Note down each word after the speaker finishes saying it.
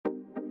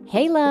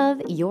Hey, love,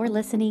 you're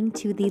listening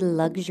to the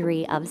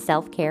Luxury of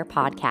Self-Care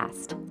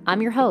podcast. I'm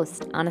your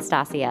host,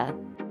 Anastasia.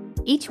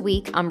 Each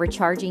week, I'm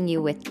recharging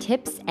you with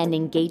tips and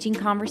engaging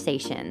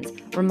conversations,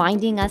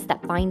 reminding us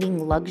that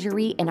finding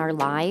luxury in our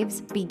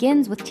lives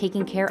begins with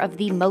taking care of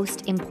the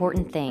most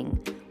important thing,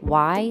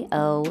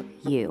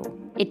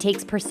 Y-O-U. It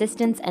takes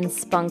persistence and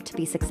spunk to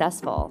be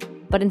successful,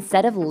 but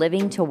instead of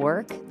living to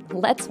work,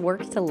 let's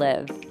work to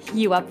live.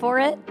 You up for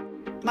it?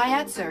 My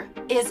answer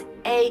is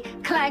a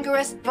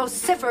clangorous,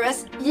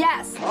 vociferous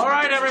yes. All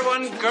right,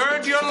 everyone,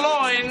 gird your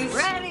loins.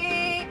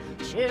 Ready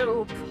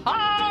to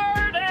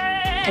party.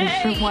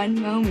 And for one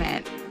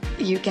moment,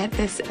 you get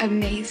this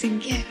amazing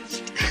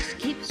gift.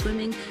 Keep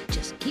swimming,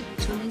 just keep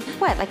swimming.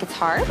 What, like it's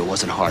hard? If it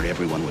wasn't hard,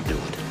 everyone would do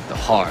it. The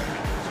hard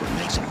is what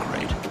makes it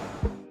great.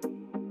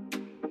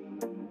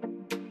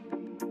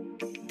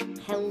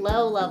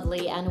 Hello,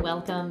 lovely, and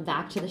welcome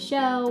back to the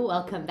show.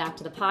 Welcome back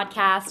to the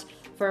podcast.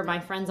 For my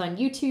friends on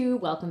YouTube,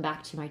 welcome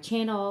back to my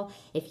channel.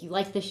 If you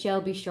like the show,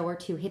 be sure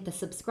to hit the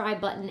subscribe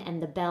button and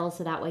the bell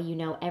so that way you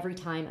know every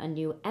time a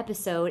new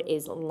episode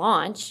is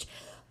launched.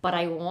 But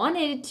I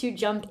wanted to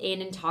jump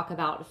in and talk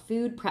about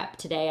food prep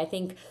today. I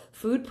think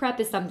food prep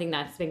is something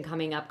that's been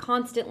coming up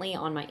constantly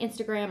on my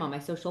Instagram, on my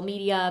social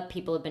media.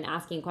 People have been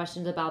asking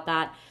questions about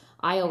that.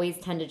 I always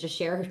tend to just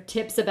share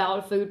tips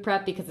about food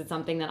prep because it's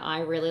something that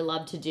I really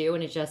love to do,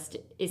 and it just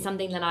is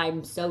something that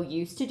I'm so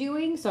used to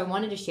doing. So I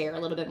wanted to share a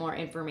little bit more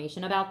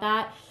information about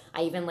that.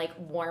 I even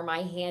wore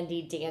my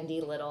handy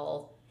dandy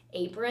little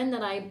apron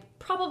that I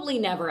probably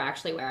never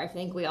actually wear. I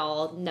think we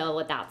all know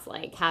what that's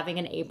like, having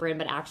an apron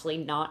but actually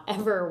not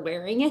ever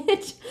wearing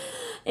it.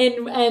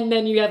 And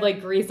then you have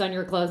grease on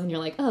your clothes and you're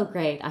like, oh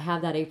great, I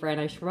have that apron,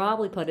 I should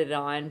probably put it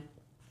on.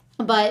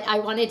 But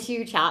I wanted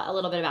to chat a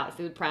little bit about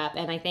food prep,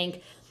 and I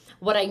think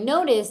what I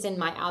noticed in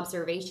my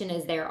observation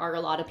is there are a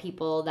lot of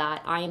people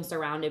that I am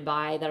surrounded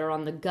by that are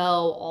on the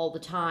go all the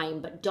time,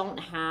 but don't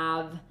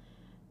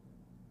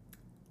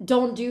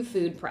do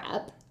food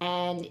prep.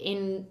 And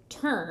in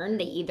turn,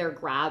 they either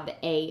grab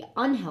a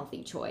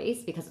unhealthy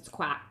choice because it's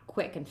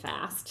quick and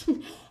fast,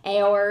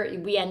 or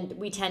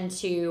we tend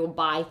to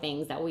buy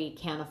things that we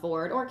can't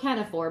afford or can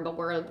afford, but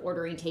we're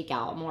ordering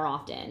takeout more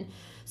often.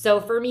 So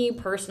for me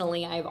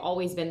personally, I've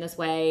always been this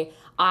way.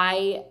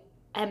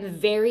 I'm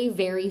very,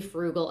 very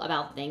frugal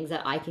about things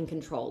that I can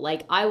control.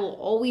 I will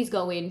always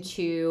go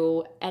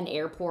into an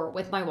airport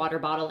with my water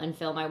bottle and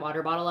fill my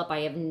water bottle up. I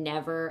have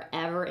never,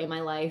 ever in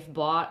my life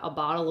bought a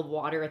bottle of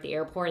water at the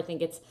airport. I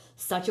think it's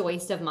such a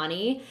waste of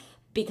money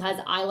because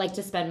I like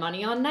to spend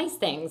money on nice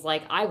things.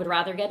 I would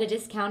rather get a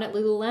discount at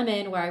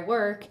Lululemon where I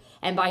work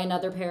and buy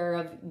another pair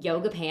of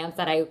yoga pants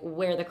that I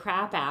wear the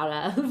crap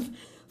out of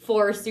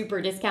for a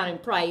super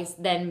discounted price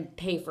than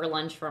pay for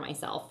lunch for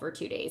myself for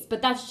 2 days. But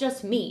that's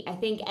just me. I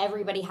think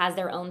everybody has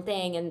their own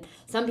thing, and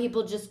some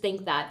people just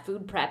think that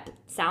food prep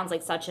sounds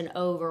like such an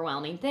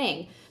overwhelming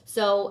thing.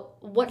 So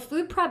what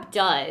food prep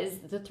does,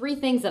 the three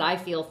things that I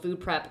feel food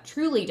prep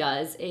truly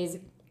does is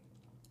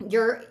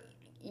you're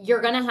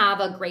gonna have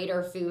a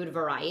greater food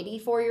variety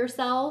for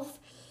yourself.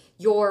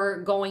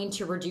 You're going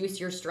to reduce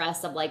your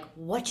stress of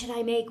what should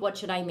I make? What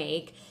should I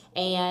make?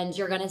 And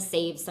you're going to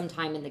save some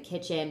time in the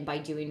kitchen by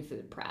doing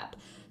food prep.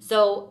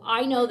 So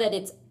I know that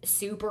it's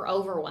super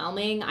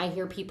overwhelming. I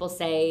hear people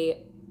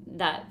say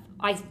that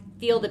I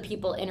feel that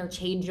people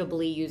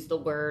interchangeably use the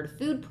word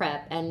food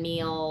prep and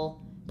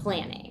meal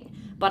planning.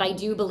 But I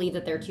do believe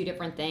that they're two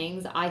different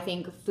things. I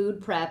think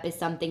food prep is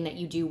something that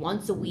you do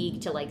once a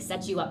week to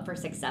set you up for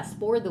success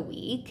for the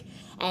week.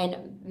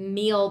 And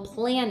meal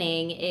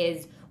planning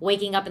is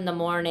waking up in the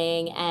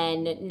morning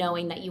and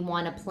knowing that you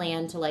want to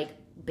plan to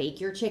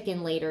bake your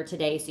chicken later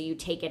today. So you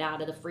take it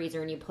out of the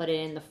freezer and you put it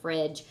in the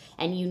fridge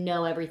and you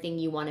know everything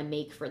you want to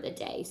make for the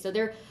day. So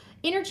they're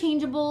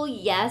interchangeable,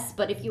 yes,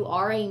 but if you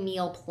are a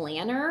meal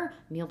planner,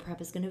 meal prep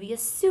is going to be a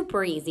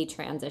super easy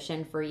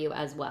transition for you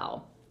as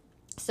well.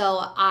 So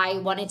I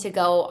wanted to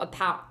go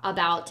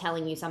about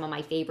telling you some of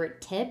my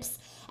favorite tips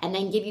and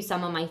then give you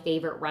some of my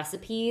favorite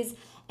recipes.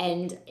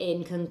 And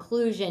in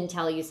conclusion,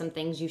 tell you some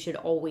things you should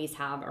always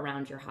have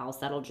around your house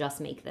that'll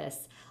just make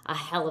this a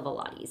hell of a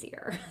lot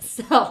easier.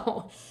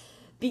 So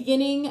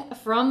beginning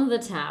from the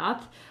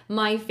top,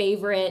 my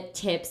favorite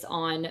tips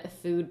on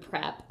food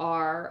prep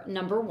are,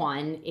 number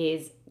one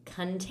is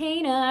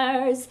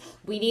containers.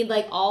 We need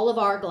all of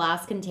our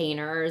glass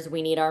containers.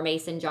 We need our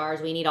mason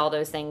jars. We need all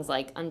those things.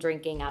 I'm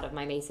drinking out of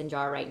my mason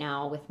jar right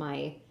now with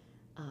my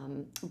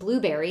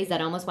blueberries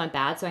that almost went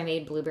bad. So I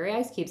made blueberry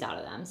ice cubes out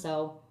of them.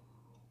 So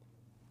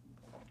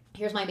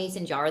here's my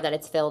mason jar that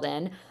it's filled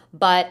in.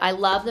 But I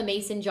love the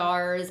mason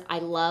jars. I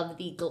love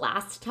the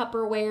glass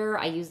Tupperware.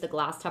 I use the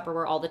glass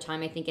Tupperware all the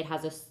time. I think it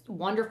has a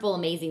wonderful,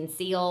 amazing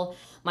seal.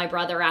 My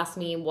brother asked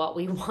me what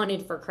we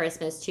wanted for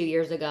Christmas 2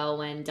 years ago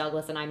when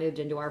Douglas and I moved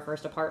into our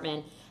first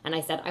apartment. And I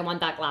said, I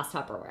want that glass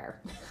Tupperware.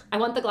 I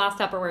want the glass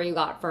Tupperware you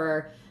got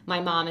for my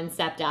mom and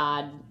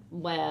stepdad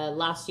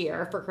last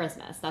year for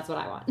Christmas. That's what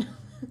I want.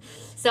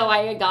 So I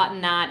had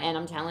gotten that, and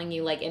I'm telling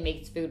you, it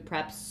makes food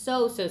prep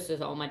so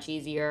much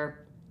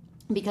easier.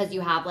 because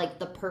you have like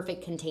the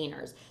perfect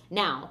containers.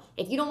 Now,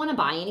 if you don't want to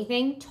buy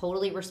anything,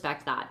 totally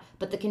respect that.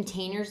 But the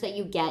containers that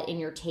you get in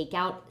your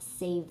takeout,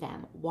 save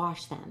them,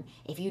 wash them.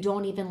 If you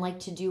don't even like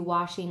to do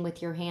washing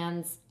with your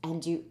hands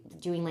and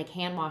doing like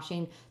hand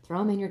washing, throw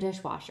them in your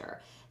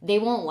dishwasher. They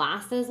won't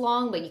last as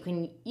long, but you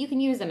can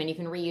use them and you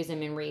can reuse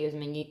them and reuse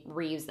them and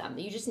reuse them.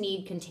 You just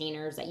need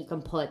containers that you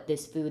can put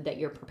this food that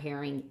you're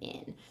preparing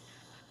in.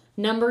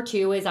 Number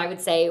 2 is, I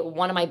would say,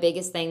 one of my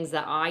biggest things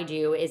that I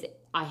do is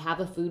I have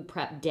a food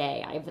prep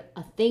day. I have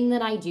a thing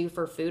that I do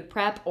for food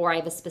prep, or I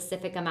have a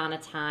specific amount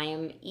of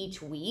time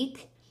each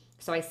week.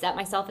 So I set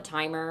myself a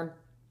timer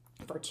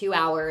for 2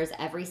 hours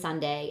every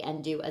Sunday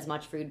and do as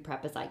much food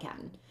prep as I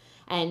can.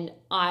 And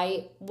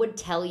I would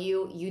tell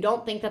you, you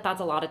don't think that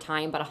that's a lot of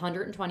time, but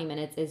 120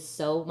 minutes is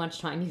so much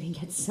time. You can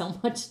get so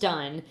much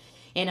done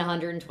in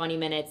 120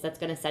 minutes. That's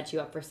going to set you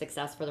up for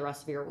success for the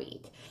rest of your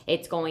week.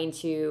 It's going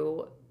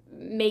to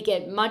make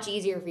it much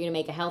easier for you to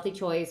make a healthy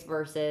choice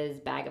versus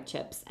bag of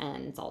chips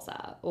and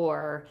salsa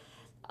or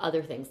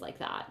other things like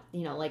that,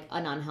 you know, like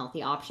an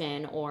unhealthy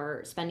option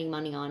or spending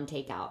money on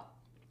takeout.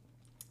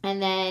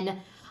 And then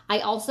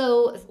I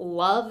also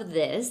love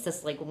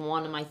this like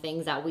one of my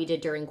things that we did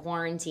during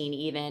quarantine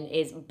even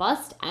is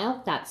bust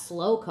out that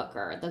slow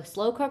cooker. The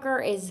slow cooker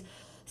is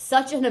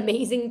such an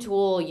amazing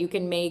tool. You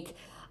can make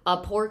a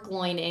pork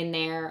loin in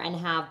there and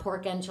have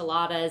pork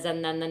enchiladas,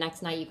 and then the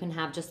next night you can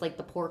have just like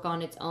the pork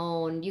on its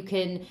own. You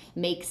can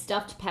make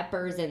stuffed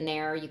peppers in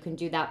there. You can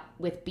do that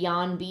with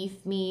Beyond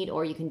Beef meat,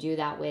 or you can do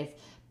that with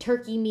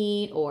turkey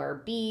meat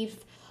or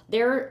beef.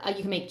 You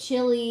can make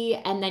chili,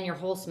 and then your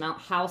whole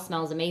house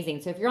smells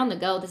amazing. So if you're on the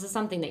go, this is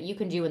something that you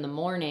can do in the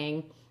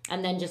morning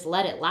and then just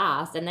let it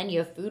last, and then you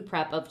have food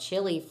prep of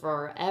chili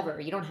forever.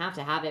 You don't have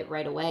to have it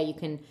right away. You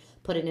can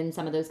put it in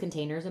some of those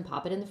containers and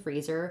pop it in the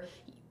freezer.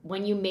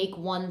 When you make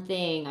one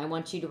thing, I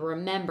want you to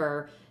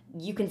remember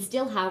you can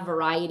still have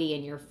variety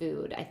in your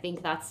food. I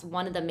think that's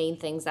one of the main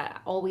things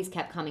that always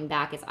kept coming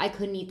back is I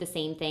couldn't eat the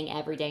same thing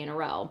every day in a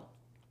row.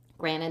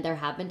 Granted, there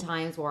have been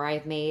times where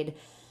I've made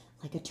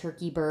like a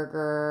turkey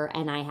burger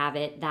and I have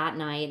it that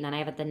night and then I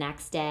have it the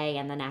next day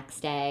and the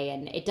next day,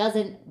 and it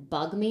doesn't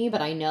bug me,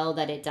 but I know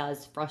that it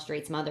does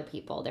frustrate some other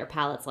people. Their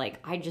palate's like,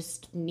 I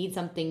just need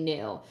something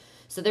new.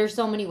 So there's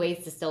so many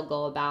ways to still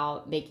go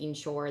about making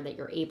sure that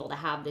you're able to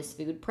have this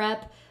food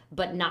prep,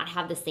 but not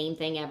have the same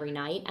thing every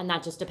night. And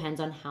that just depends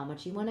on how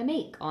much you want to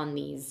make on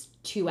these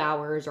 2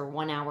 hours or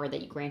 1 hour that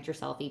you grant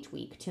yourself each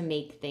week to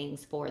make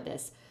things for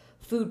this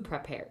food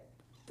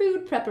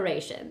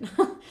preparation.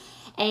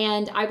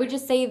 And I would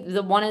just say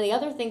one of the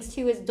other things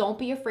too is don't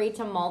be afraid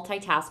to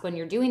multitask when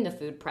you're doing the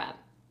food prep.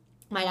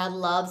 My dad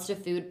loves to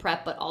food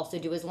prep, but also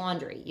do his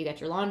laundry. You get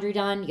your laundry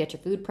done, you get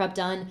your food prep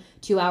done,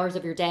 2 hours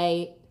of your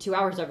day, 2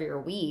 hours of your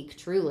week,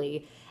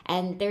 truly.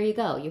 And there you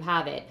go, you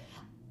have it.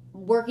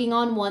 Working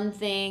on one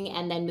thing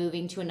and then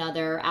moving to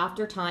another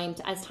after time,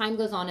 as time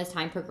goes on, as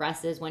time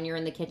progresses, when you're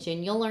in the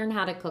kitchen, you'll learn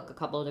how to cook a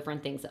couple of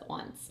different things at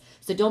once.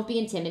 So don't be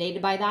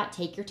intimidated by that.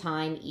 Take your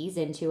time, ease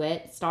into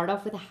it. Start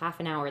off with a half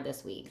an hour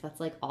this week. That's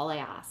like all I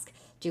ask.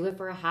 Do it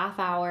for a half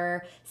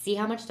hour. See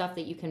how much stuff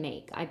that you can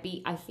make.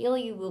 I feel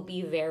you will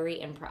be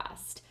very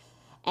impressed.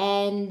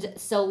 And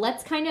so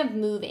let's kind of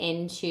move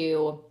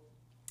into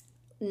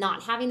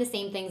not having the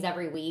same things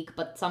every week,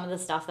 but some of the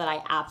stuff that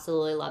I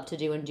absolutely love to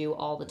do and do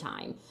all the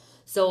time.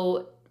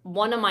 So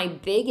one of my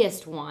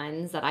biggest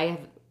ones that I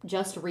have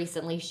just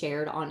recently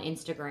shared on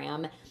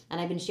Instagram, and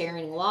I've been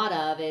sharing a lot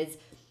of, is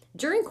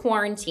during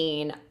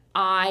quarantine,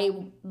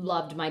 I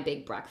loved my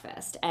big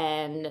breakfast,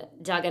 and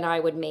Doug and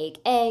I would make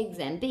eggs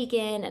and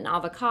bacon and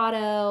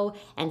avocado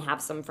and have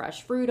some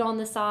fresh fruit on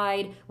the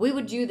side. We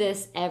would do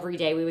this every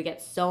day. We would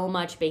get so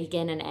much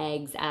bacon and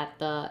eggs at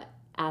the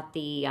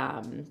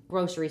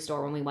grocery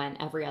store when we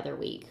went every other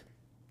week.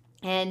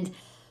 And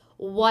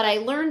what I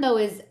learned though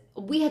is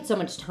we had so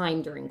much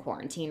time during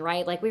quarantine,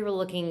 right? Like we were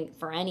looking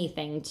for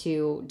anything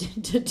to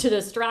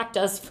distract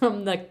us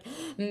from the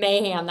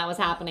mayhem that was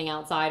happening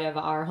outside of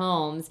our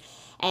homes.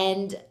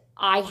 And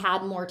I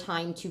had more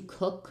time to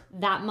cook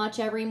that much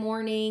every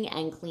morning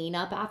and clean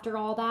up after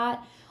all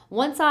that.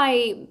 Once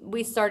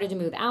we started to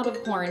move out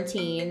of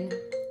quarantine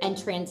and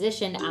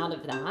transition out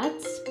of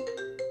that,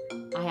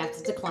 I have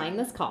to decline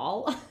this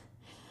call.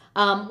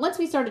 Once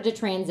we started to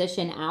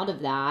transition out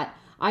of that,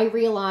 I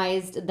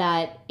realized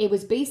that it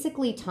was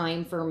basically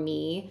time for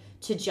me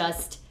to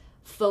just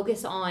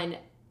focus on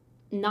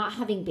not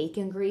having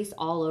bacon grease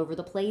all over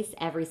the place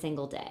every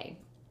single day.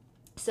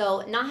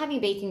 So not having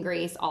bacon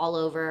grease all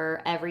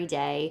over every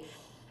day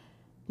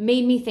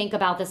made me think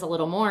about this a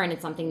little more, and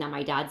it's something that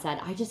my dad said,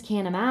 I just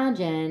can't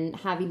imagine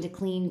having to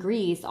clean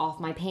grease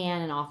off my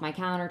pan and off my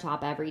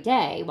countertop every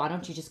day. Why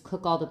don't you just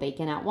cook all the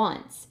bacon at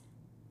once?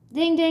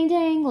 Ding, ding,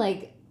 ding,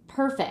 like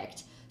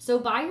perfect. So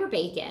buy your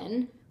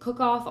bacon, cook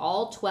off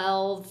all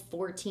 12,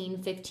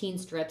 14, 15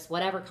 strips,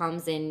 whatever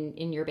comes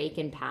in your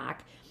bacon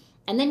pack,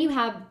 and then you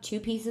have 2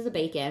 pieces of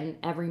bacon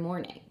every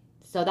morning.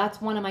 So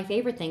that's one of my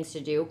favorite things to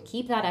do.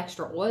 Keep that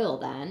extra oil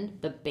then,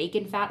 the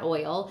bacon fat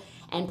oil,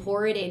 and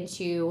pour it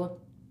into,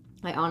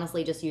 I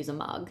honestly just use a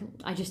mug.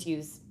 I just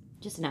use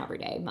just an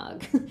everyday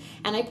mug.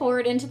 And I pour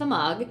it into the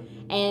mug.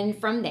 And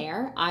from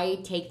there, I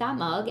take that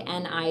mug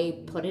and I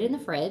put it in the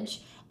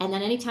fridge. And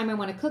then anytime I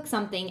want to cook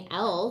something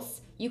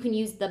else, you can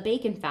use the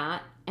bacon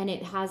fat, and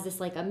it has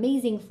this like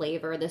amazing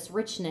flavor, this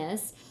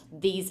richness,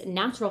 these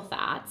natural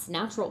fats,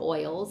 natural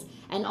oils,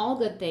 and all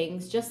good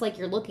things, just like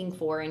you're looking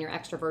for in your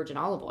extra virgin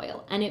olive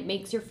oil. And it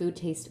makes your food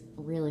taste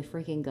really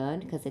freaking good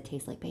because it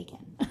tastes like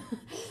bacon.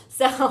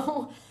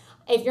 So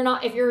if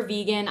you're a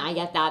vegan, I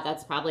get that.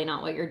 That's probably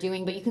not what you're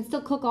doing, but you can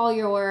still cook all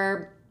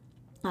your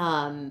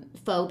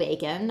faux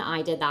bacon.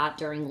 I did that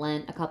during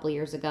Lent a couple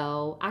years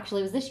ago.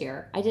 Actually, it was this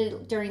year. I did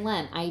it during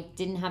Lent. I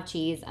didn't have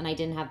cheese and I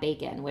didn't have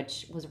bacon,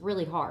 which was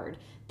really hard.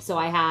 So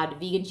I had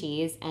vegan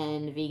cheese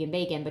and vegan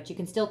bacon, but you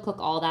can still cook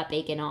all that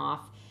bacon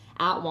off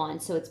at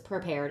once so it's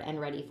prepared and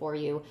ready for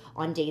you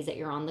on days that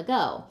you're on the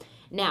go.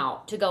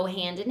 Now, to go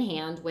hand in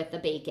hand with the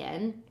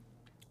bacon,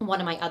 one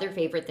of my other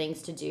favorite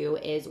things to do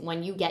is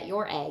when you get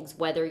your eggs,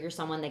 whether you're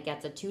someone that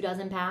gets a 2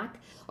 dozen pack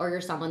or you're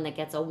someone that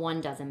gets a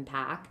 1 dozen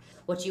pack,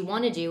 what you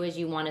want to do is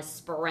you want to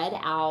spread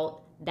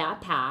out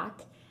that pack,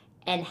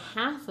 and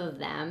half of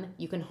them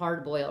you can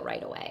hard boil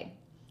right away.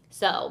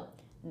 So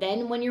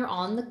then when you're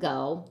on the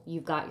go,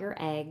 you've got your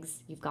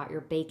eggs, you've got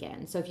your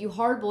bacon. So if you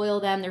hard boil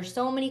them, there's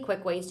so many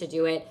quick ways to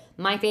do it.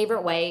 My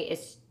favorite way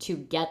is to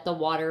get the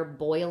water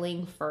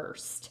boiling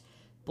first.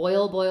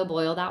 Boil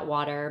that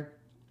water.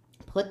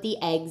 Put the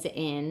eggs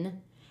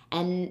in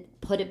and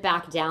put it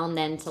back down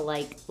then to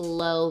like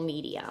low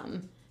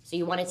medium. So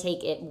you want to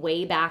take it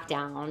way back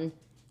down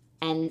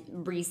and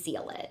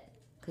reseal it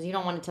because you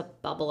don't want it to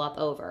bubble up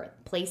over.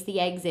 Place the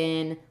eggs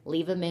in,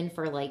 leave them in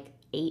for like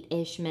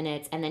 8-ish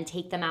minutes, and then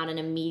take them out and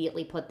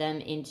immediately put them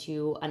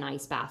into an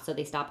ice bath so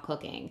they stop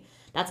cooking.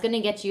 That's going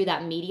to get you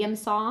that medium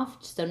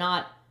soft, so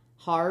not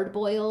hard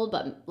boiled,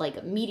 but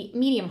like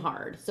medium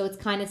hard. So it's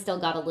kind of still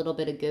got a little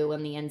bit of goo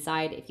on the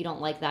inside. If you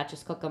don't like that,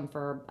 just cook them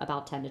for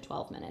about 10 to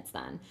 12 minutes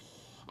then.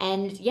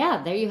 And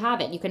yeah, there you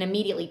have it. You can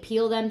immediately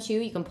peel them too.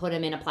 You can put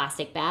them in a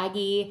plastic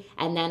baggie.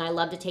 And then I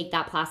love to take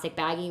that plastic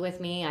baggie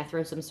with me. I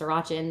throw some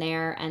sriracha in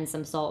there and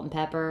some salt and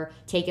pepper,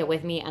 take it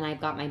with me, and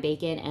I've got my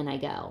bacon and I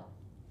go.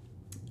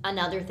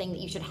 Another thing that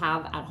you should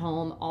have at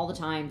home all the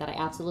time that I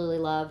absolutely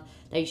love,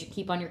 that you should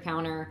keep on your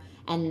counter,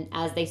 and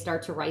as they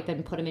start to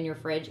ripen, put them in your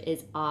fridge,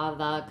 is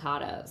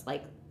avocados.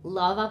 Like,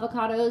 love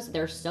avocados.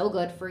 They're so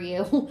good for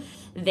you.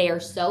 They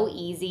are so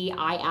easy.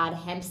 I add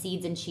hemp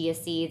seeds and chia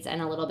seeds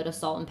and a little bit of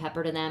salt and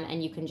pepper to them,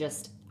 and you can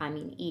just,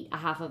 eat a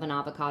half of an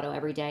avocado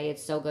every day.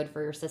 It's so good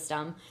for your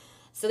system.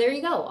 So there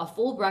you go. A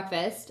full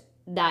breakfast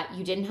that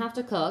you didn't have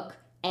to cook.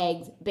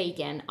 Eggs,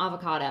 bacon,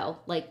 avocado,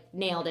 like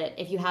nailed it.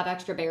 If you have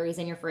extra berries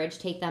in your fridge,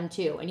 take them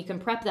too. And you can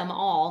prep them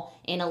all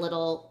in a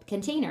little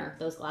container,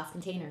 those glass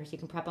containers. You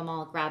can prep them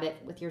all, grab it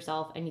with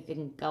yourself, and you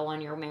can go on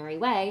your merry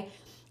way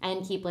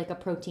and keep like a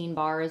protein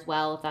bar as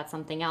well if that's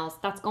something else.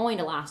 That's going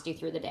to last you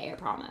through the day, I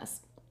promise.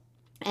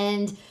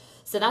 And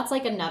so that's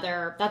like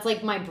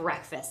my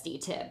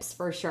breakfasty tips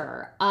for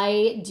sure.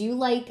 I do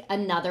like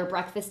another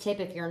breakfast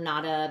tip if you're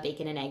not a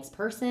bacon and eggs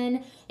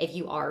person. If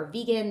you are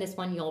vegan, this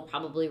one you'll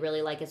probably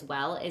really like as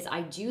well, is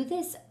I do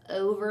this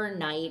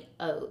overnight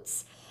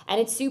oats.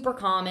 And it's super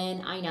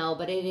common, I know,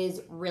 but it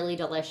is really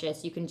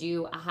delicious. You can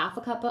do a half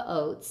a cup of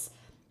oats.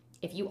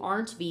 If you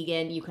aren't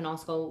vegan, you can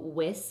also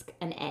whisk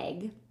an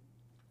egg.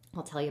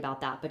 I'll tell you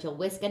about that, but you'll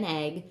whisk an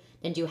egg,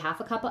 then do half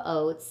a cup of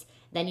oats.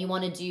 Then you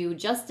want to do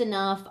just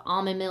enough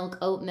almond milk,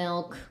 oat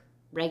milk,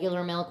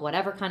 regular milk,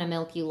 whatever kind of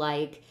milk you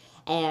like,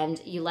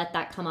 and you let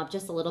that come up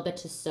just a little bit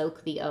to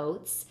soak the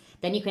oats.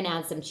 Then you can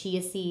add some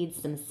chia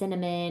seeds, some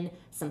cinnamon,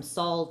 some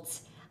salt,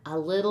 a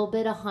little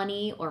bit of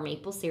honey or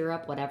maple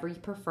syrup, whatever you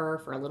prefer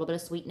for a little bit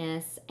of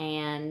sweetness,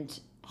 and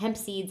hemp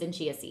seeds and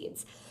chia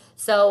seeds.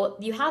 So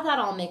you have that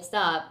all mixed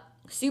up.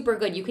 Super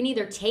good. You can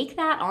either take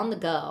that on the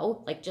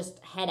go, like just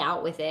head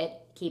out with it,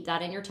 keep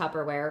that in your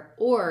Tupperware,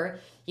 or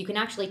you can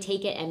actually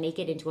take it and make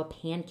it into a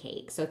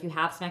pancake. So if you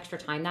have some extra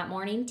time that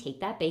morning, take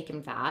that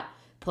bacon fat,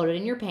 put it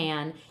in your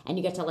pan, and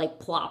you get to like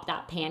plop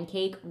that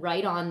pancake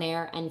right on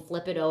there and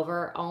flip it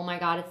over. Oh my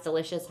God, it's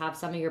delicious. Have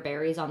some of your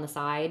berries on the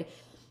side.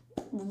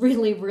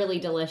 Really, really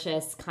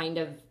delicious, kind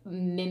of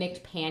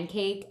mimicked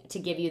pancake to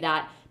give you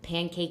that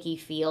pancakey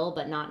feel,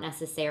 but not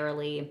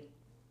necessarily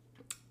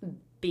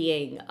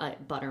being a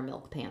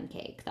buttermilk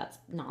pancake. That's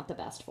not the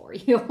best for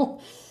you.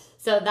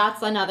 So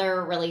that's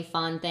another really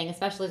fun thing,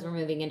 especially as we're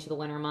moving into the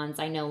winter months.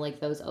 I know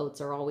like those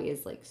oats are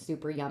always like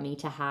super yummy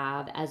to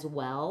have as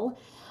well.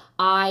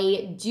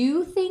 I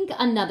do think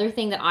another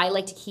thing that I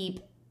like to keep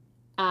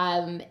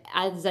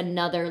as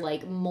another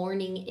like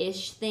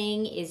morning-ish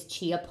thing is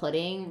chia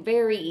pudding.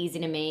 Very easy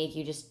to make.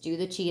 You just do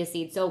the chia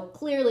seeds. So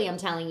clearly I'm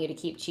telling you to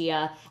keep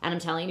chia, and I'm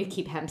telling you to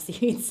keep hemp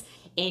seeds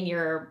in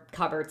your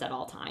cupboards at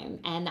all time,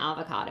 and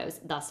avocados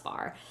thus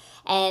far.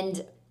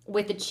 And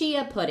with the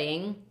chia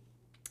pudding,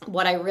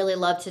 what I really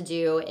love to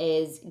do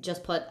is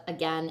just put,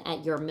 again,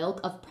 at your milk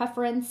of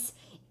preference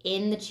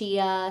in the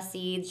chia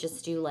seeds.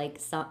 Just do like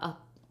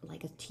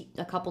like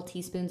a couple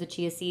teaspoons of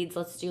chia seeds.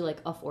 Let's do like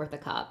a fourth a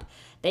cup.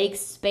 They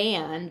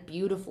expand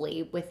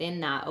beautifully within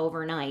that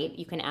overnight.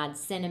 You can add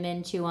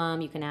cinnamon to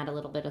them. You can add a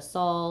little bit of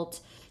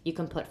salt. You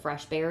can put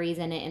fresh berries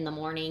in it in the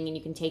morning, and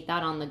you can take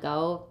that on the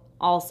go.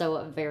 Also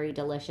a very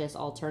delicious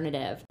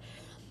alternative.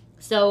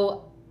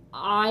 So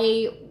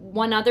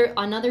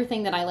another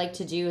thing that I like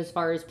to do as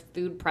far as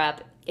food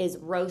prep is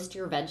roast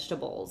your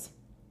vegetables.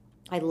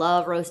 I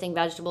love roasting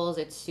vegetables.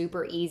 It's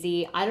super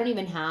easy. I don't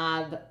even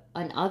have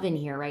an oven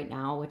here right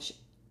now, which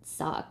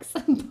sucks,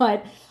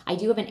 but I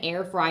do have an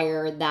air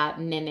fryer that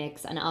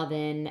mimics an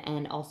oven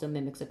and also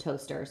mimics a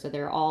toaster. So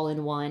they're all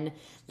in one.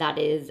 That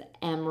is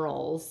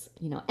Emerald's,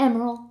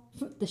 Emerald,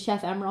 the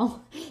chef Emerald.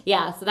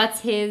 Yeah, so that's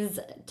his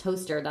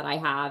toaster that I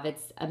have.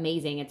 It's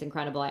amazing. It's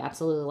incredible. I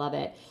absolutely love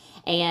it.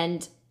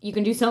 And you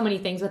can do so many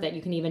things with it.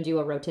 You can even do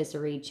a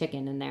rotisserie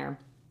chicken in there,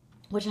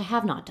 which I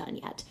have not done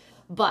yet.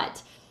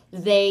 But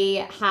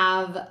they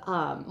have,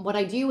 what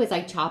I do is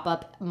I chop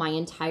up my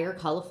entire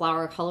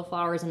cauliflower.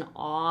 Cauliflower is an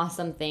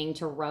awesome thing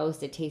to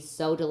roast. It tastes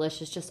so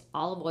delicious. Just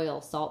olive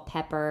oil, salt,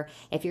 pepper.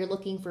 If you're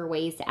looking for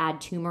ways to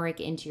add turmeric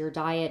into your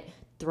diet,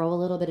 throw a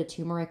little bit of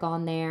turmeric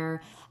on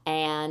there.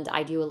 And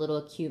I do a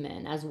little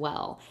cumin as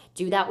well.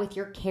 Do that with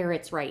your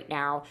carrots right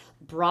now.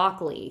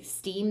 Broccoli,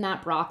 steam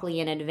that broccoli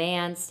in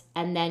advance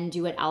and then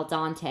do it al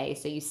dente.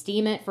 So you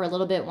steam it for a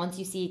little bit. Once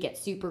you see it get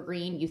super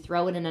green, you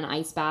throw it in an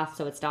ice bath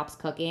so it stops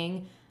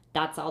cooking.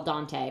 That's al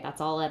dente. That's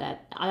all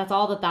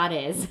that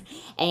is.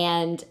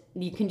 And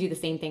you can do the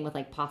same thing with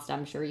like pasta.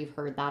 I'm sure you've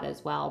heard that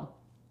as well.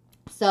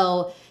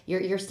 So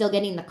you're still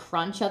getting the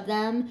crunch of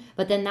them,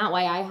 but then that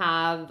way I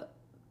have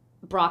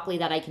broccoli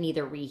that I can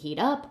either reheat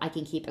up, I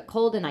can keep it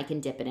cold, and I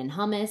can dip it in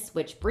hummus,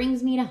 which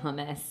brings me to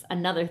hummus.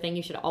 Another thing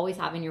you should always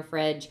have in your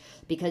fridge,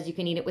 because you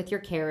can eat it with your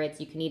carrots,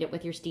 you can eat it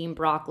with your steamed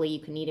broccoli, you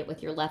can eat it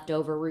with your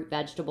leftover root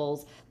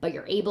vegetables, but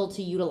you're able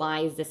to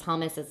utilize this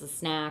hummus as a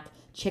snack,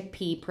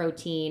 chickpea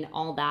protein,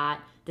 all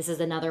that. This is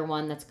another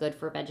one that's good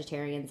for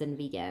vegetarians and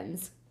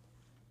vegans.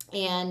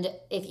 And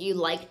if you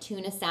like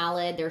tuna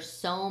salad, there's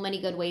so many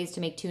good ways to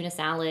make tuna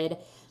salad.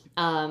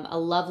 A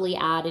lovely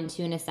add in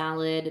tuna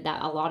salad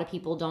that a lot of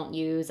people don't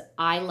use.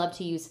 I love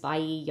to use Fai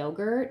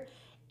yogurt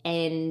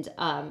and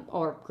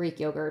or Greek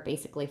yogurt.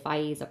 Basically, Fai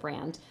is a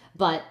brand,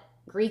 but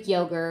Greek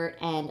yogurt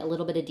and a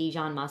little bit of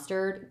Dijon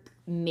mustard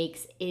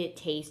makes it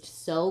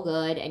taste so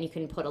good. And you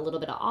can put a little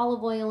bit of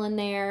olive oil in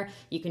there.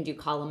 You can do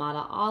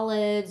Kalamata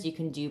olives. You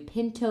can do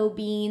pinto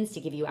beans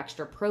to give you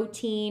extra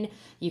protein.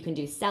 You can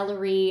do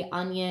celery,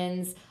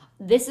 onions.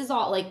 This is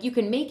all, like, you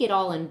can make it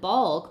all in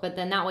bulk, but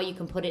then that way you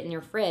can put it in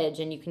your fridge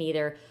and you can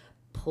either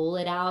pull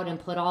it out and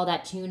put all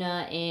that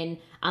tuna in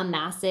a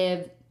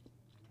massive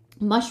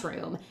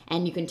mushroom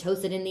and you can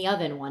toast it in the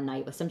oven one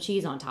night with some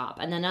cheese on top.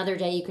 And then another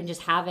day you can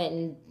just have it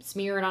and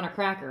smear it on a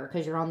cracker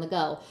because you're on the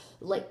go.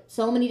 Like,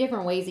 so many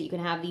different ways that you can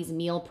have these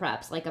meal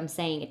preps. Like I'm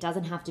saying, it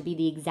doesn't have to be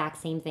the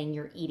exact same thing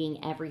you're eating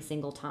every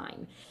single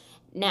time.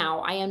 Now,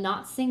 I am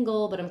not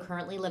single, but I'm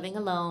currently living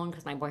alone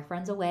because my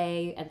boyfriend's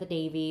away at the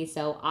Navy.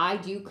 So I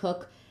do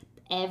cook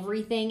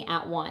everything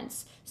at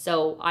once.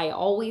 So I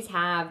always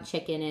have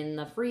chicken in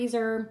the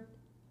freezer.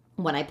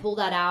 When I pull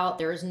that out,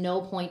 there's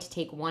no point to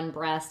take one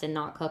breast and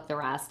not cook the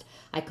rest.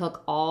 I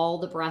cook all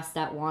the breasts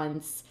at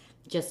once.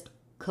 Just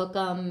cook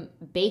them,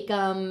 bake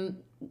them,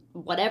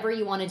 whatever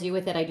you want to do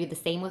with it. I do the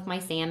same with my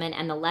salmon,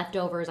 and the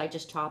leftovers, I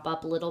just chop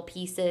up little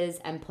pieces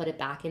and put it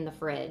back in the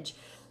fridge.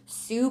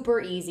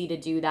 Super easy to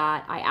do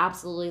that. I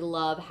absolutely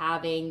love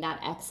having that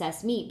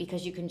excess meat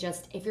because you can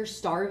just, if you're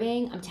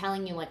starving, I'm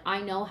telling you, like,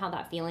 I know how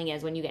that feeling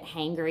is when you get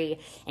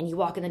hangry and you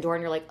walk in the door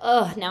and you're like,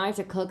 oh, now I have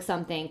to cook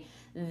something.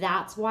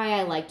 That's why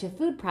I like to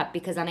food prep,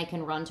 because then I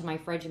can run to my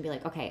fridge and be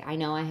like, okay, I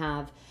know I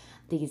have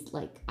these,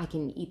 like, I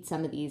can eat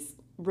some of these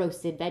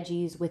roasted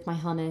veggies with my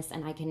hummus,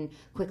 and I can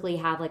quickly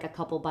have like a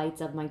couple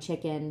bites of my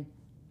chicken,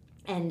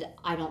 and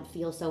I don't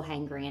feel so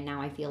hangry. And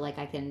now I feel like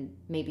I can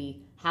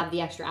maybe have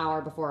the extra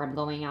hour before I'm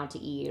going out to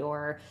eat,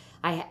 or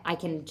I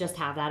can just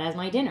have that as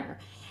my dinner.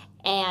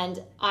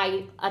 And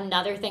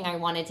another thing I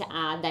wanted to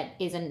add that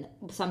isn't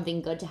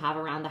something good to have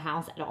around the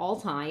house at all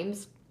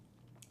times,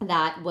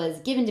 that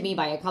was given to me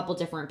by a couple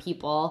different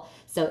people.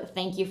 So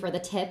thank you for the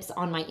tips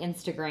on my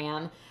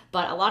Instagram.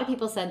 But a lot of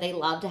people said they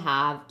love to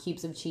have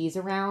cubes of cheese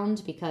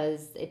around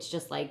because it's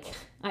just like,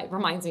 it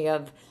reminds me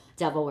of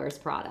Devil Wears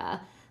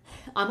Prada.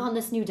 I'm on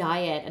this new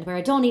diet and where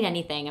I don't eat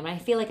anything and I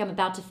feel like I'm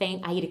about to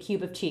faint, I eat a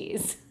cube of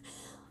cheese.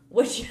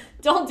 Which,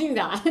 don't do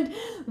that.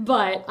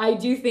 But I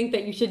do think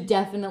that you should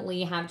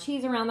definitely have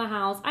cheese around the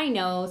house. I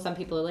know some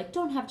people are like,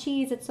 don't have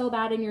cheese, it's so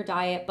bad in your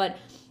diet. But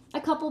a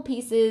couple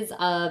pieces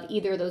of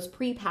either those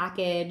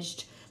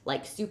pre-packaged,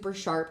 like super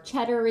sharp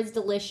cheddar is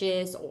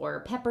delicious, or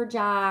pepper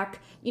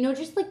jack,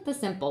 just like the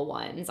simple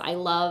ones. I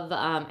love,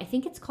 I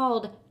think it's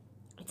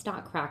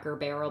not Cracker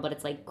Barrel, but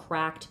it's like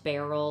Cracked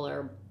Barrel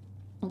or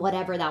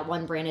whatever that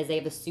one brand is. They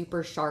have a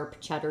super sharp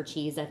cheddar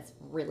cheese that's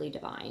really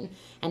divine.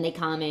 And they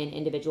come in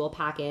individual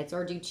packets,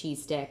 or do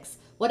cheese sticks,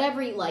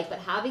 whatever you like, but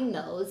having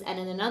those. And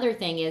then another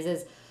thing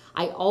is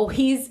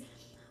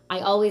I I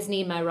always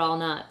need my raw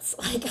nuts.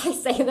 Like I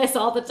say this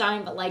all the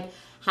time, but like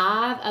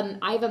I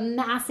have a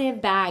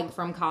massive bag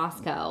from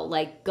Costco.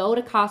 Like go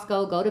to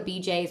Costco, go to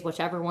BJ's,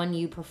 whichever one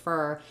you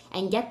prefer,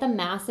 and get the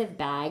massive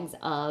bags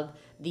of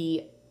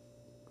the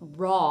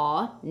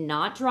raw,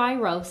 not dry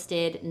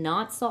roasted,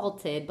 not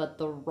salted, but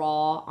the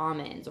raw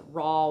almonds,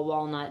 raw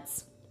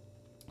walnuts.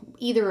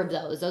 Either of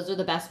those are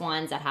the best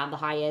ones that have the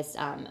highest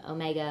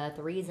omega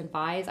 3s and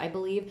 5s, I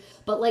believe.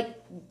 But like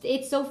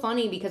it's so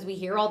funny because we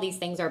hear all these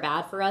things are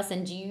bad for us,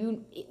 and do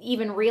you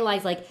even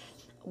realize like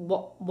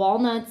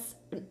walnuts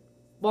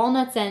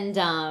and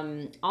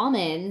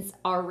almonds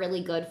are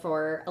really good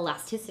for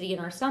elasticity in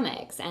our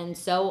stomachs, and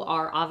so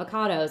are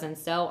avocados, and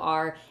so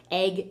are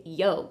egg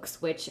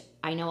yolks, which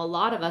I know a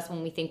lot of us,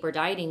 when we think we're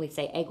dieting, we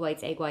say egg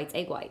whites, egg whites,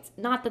 egg whites.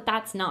 Not that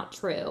that's not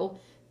true,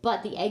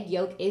 but the egg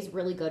yolk is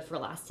really good for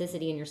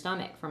elasticity in your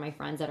stomach. For my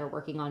friends that are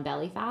working on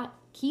belly fat,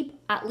 keep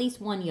at least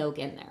one yolk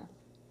in there.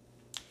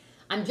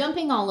 I'm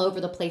jumping all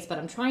over the place, but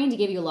I'm trying to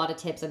give you a lot of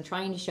tips. I'm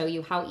trying to show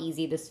you how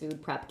easy this food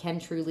prep can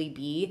truly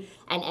be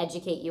and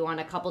educate you on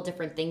a couple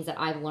different things that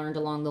I've learned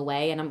along the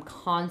way. And I'm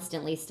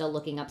constantly still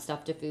looking up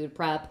stuff to food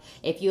prep.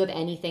 If you have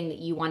anything that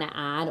you want to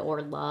add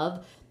or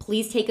love,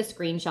 please take a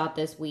screenshot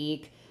this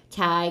week.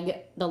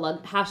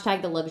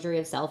 Hashtag the luxury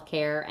of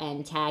self-care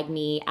and tag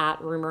me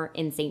at Rumor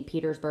in St.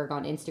 Petersburg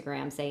on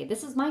Instagram. Say,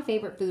 this is my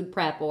favorite food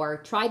prep, or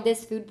tried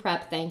this food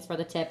prep, thanks for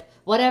the tip.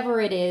 Whatever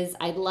it is,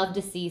 I'd love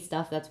to see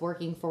stuff that's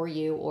working for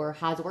you or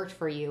has worked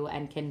for you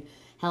and can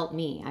help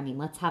me. I mean,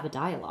 let's have a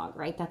dialogue,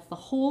 right? That's the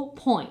whole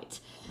point.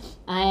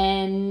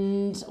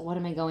 And what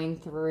am I going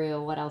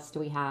through? What else do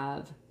we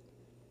have?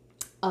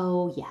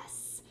 Oh,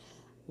 yes.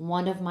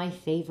 One of my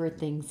favorite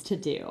things to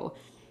do.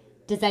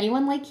 Does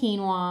anyone like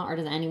quinoa or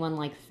does anyone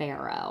like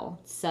farro?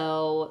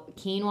 So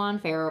quinoa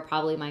and farro are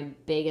probably my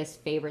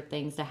biggest favorite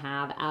things to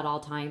have at all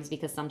times,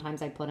 because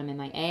sometimes I put them in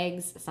my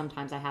eggs.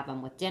 Sometimes I have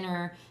them with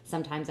dinner.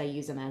 Sometimes I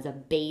use them as a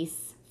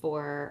base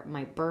for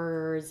my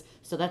burgers.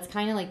 So that's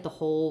kind of like the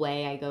whole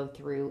way I go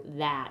through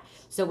that.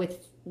 So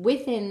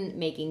within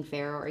making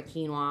farro or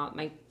quinoa,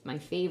 my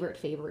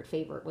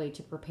favorite way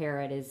to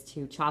prepare it is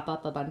to chop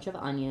up a bunch of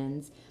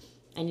onions,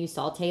 and you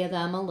saute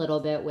them a little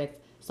bit with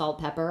salt,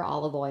 pepper,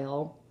 olive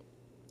oil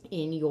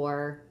in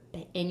your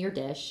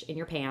dish, in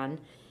your pan,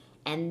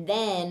 and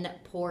then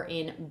pour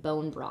in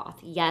bone broth.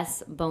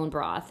 Yes, bone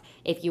broth.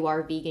 If you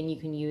are vegan, you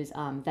can use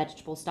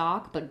vegetable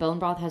stock, but bone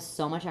broth has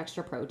so much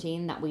extra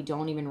protein that we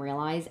don't even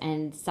realize.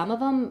 And some of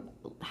them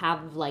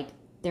have like,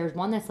 there's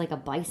one that's like a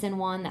bison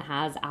one that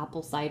has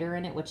apple cider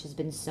in it, which has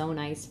been so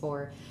nice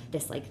for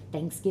this like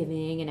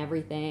Thanksgiving and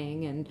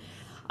everything. And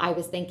I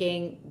was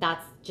thinking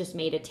that's just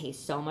made it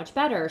taste so much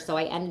better. So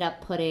I ended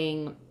up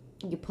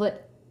you put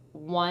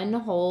one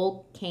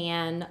whole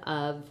can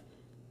of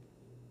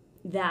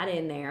that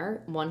in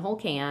there, one whole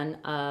can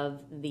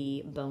of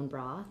the bone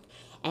broth,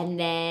 and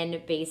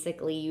then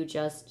basically you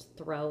just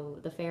throw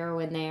the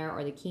farro in there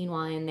or the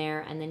quinoa in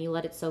there, and then you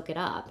let it soak it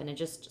up, and it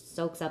just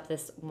soaks up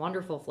this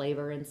wonderful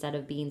flavor instead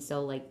of being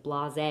so like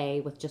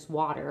blasé with just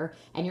water,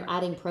 and you're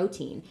adding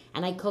protein.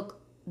 And I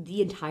cook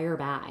the entire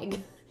bag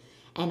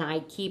and I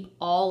keep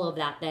all of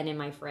that then in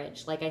my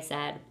fridge. Like I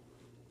said,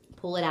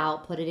 pull it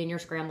out, put it in your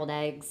scrambled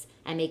eggs,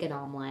 and make an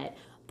omelet.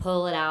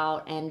 Pull it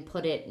out and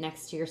put it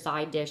next to your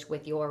side dish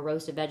with your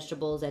roasted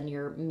vegetables and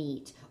your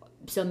meat.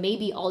 So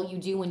maybe all you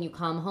do when you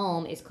come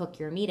home is cook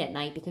your meat at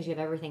night because you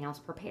have everything else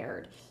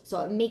prepared.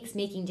 So it makes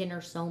making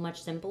dinner so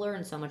much simpler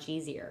and so much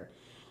easier.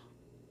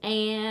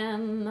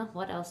 And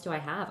what else do I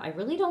have? I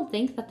really don't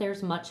think that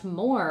there's much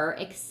more,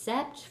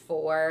 except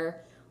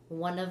for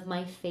one of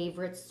my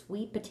favorite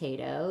sweet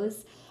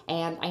potatoes.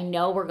 And I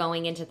know we're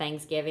going into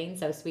Thanksgiving,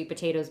 so sweet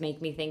potatoes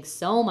make me think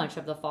so much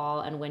of the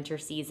fall and winter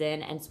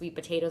season, and sweet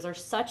potatoes are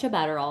such a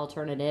better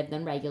alternative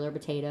than regular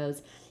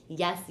potatoes.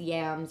 Yes,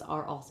 yams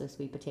are also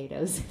sweet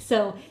potatoes.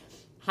 So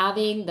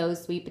having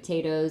those sweet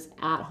potatoes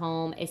at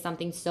home is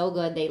something so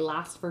good. They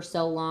last for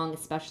so long,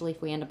 especially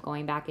if we end up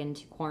going back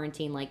into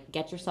quarantine. Like,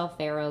 get yourself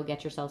farro,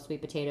 get yourself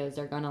sweet potatoes.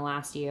 They're going to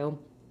last you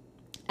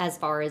as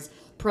far as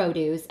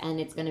produce, and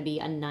it's going to be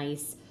a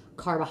nice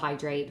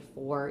carbohydrate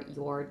for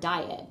your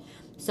diet.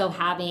 So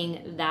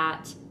having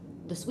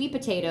the sweet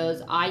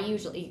potatoes,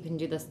 you can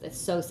do this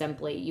so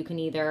simply. You can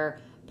either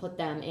put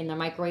them in the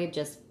microwave,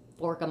 just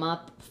fork them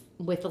up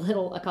with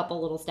a couple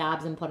little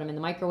stabs and put them in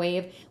the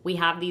microwave. We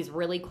have these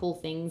really cool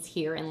things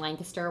here in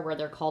Lancaster where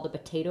they're called a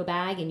potato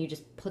bag, and you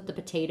just put the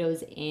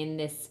potatoes in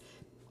this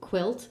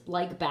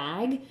quilt-like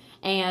bag,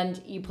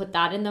 and you put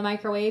that in the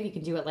microwave. You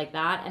can do it like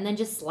that, and then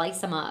just slice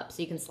them up.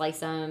 So you can slice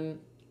them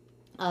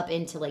up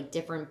into like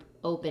different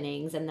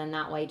openings, and then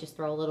that way just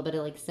throw a little bit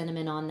of like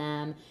cinnamon on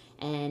them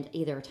and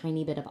either a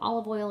tiny bit of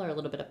olive oil or a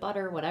little bit of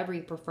butter, whatever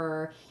you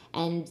prefer,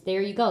 and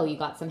there you go. You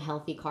got some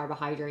healthy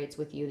carbohydrates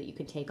with you that you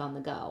can take on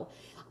the go.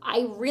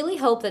 I really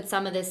hope that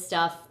some of this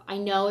stuff, I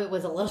know it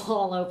was a little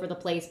all over the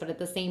place, but at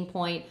the same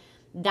point,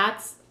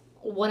 that's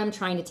what I'm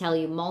trying to tell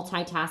you,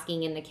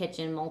 multitasking in the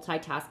kitchen,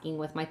 multitasking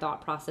with my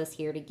thought process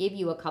here to give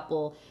you a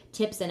couple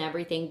tips and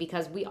everything,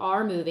 because we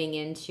are moving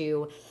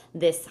into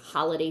this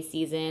holiday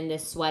season,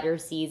 this sweater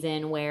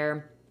season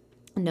where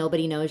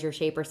nobody knows your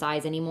shape or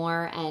size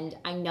anymore. And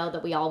I know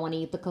that we all want to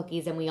eat the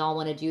cookies and we all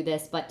want to do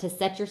this, but to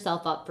set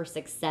yourself up for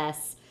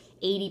success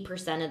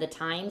 80% of the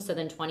time, so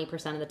then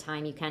 20% of the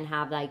time you can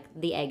have like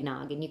the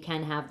eggnog and you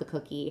can have the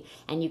cookie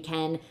and you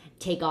can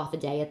take off a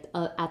day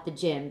at the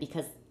gym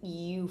because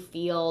you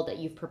feel that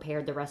you've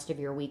prepared the rest of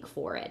your week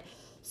for it.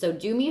 So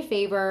do me a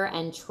favor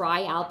and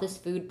try out this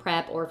food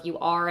prep, or if you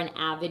are an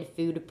avid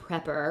food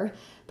prepper,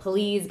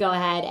 please go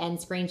ahead and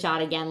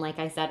screenshot again, like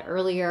I said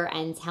earlier,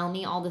 and tell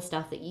me all the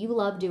stuff that you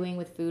love doing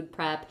with food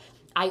prep.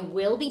 I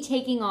will be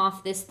taking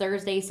off this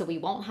Thursday, so we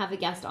won't have a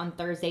guest on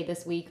Thursday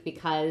this week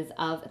because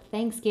of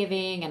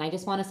Thanksgiving, and I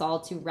just want us all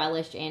to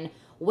relish in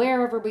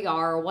wherever we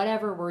are,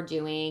 whatever we're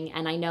doing.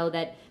 And I know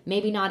that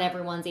maybe not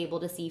everyone's able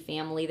to see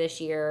family this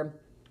year,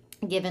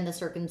 given the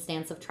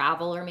circumstance of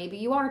travel, or maybe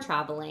you are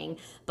traveling.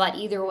 But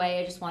either way,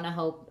 I just want to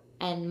hope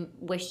and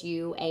wish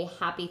you a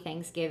happy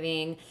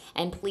Thanksgiving,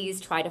 and please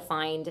try to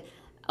find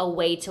a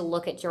way to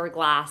look at your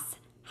glass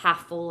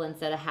half full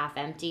instead of half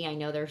empty. I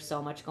know there's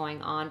so much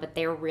going on, but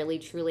there really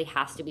truly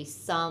has to be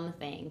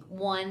something,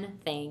 one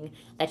thing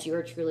that you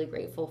are truly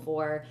grateful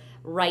for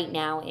right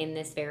now in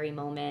this very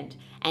moment.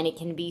 And it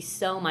can be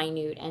so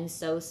minute and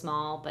so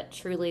small, but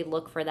truly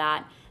look for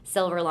that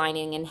silver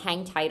lining and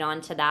hang tight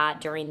on to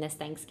that during this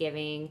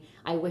Thanksgiving.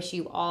 I wish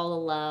you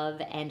all love,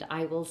 and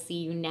I will see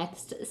you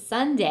next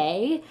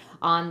Sunday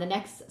on the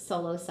next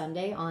Solo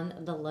Sunday on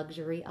the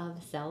luxury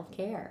of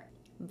self-care.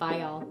 Bye,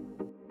 y'all.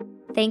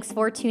 Thanks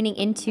for tuning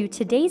into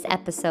today's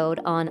episode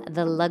on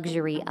the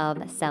luxury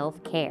of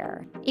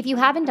self-care. If you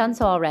haven't done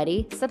so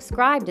already,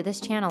 subscribe to this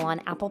channel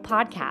on Apple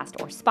Podcast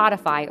or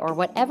Spotify or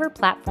whatever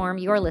platform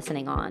you're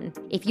listening on.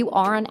 If you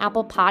are on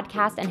Apple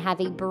Podcast and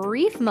have a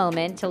brief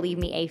moment to leave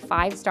me a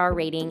 5-star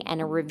rating and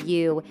a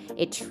review,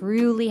 it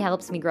truly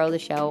helps me grow the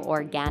show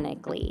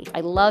organically. I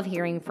love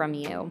hearing from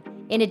you.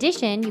 In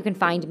addition, you can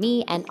find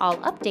me and all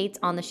updates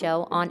on the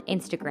show on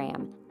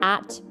Instagram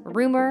at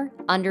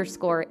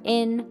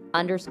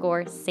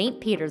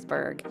rumor_in_St.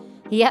 Petersburg.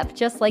 Yep,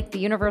 just like the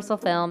Universal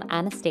film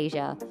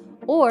Anastasia.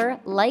 Or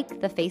like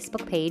the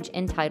Facebook page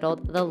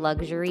entitled The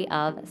Luxury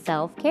of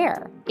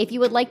Self-Care. If you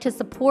would like to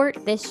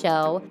support this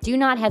show, do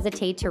not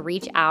hesitate to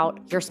reach out.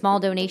 Your small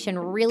donation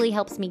really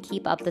helps me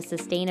keep up the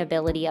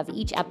sustainability of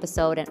each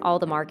episode and all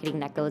the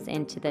marketing that goes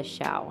into this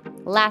show.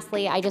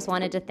 Lastly, I just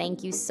wanted to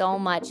thank you so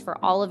much for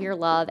all of your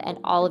love and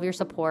all of your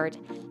support,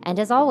 and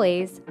as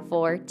always,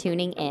 for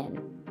tuning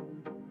in.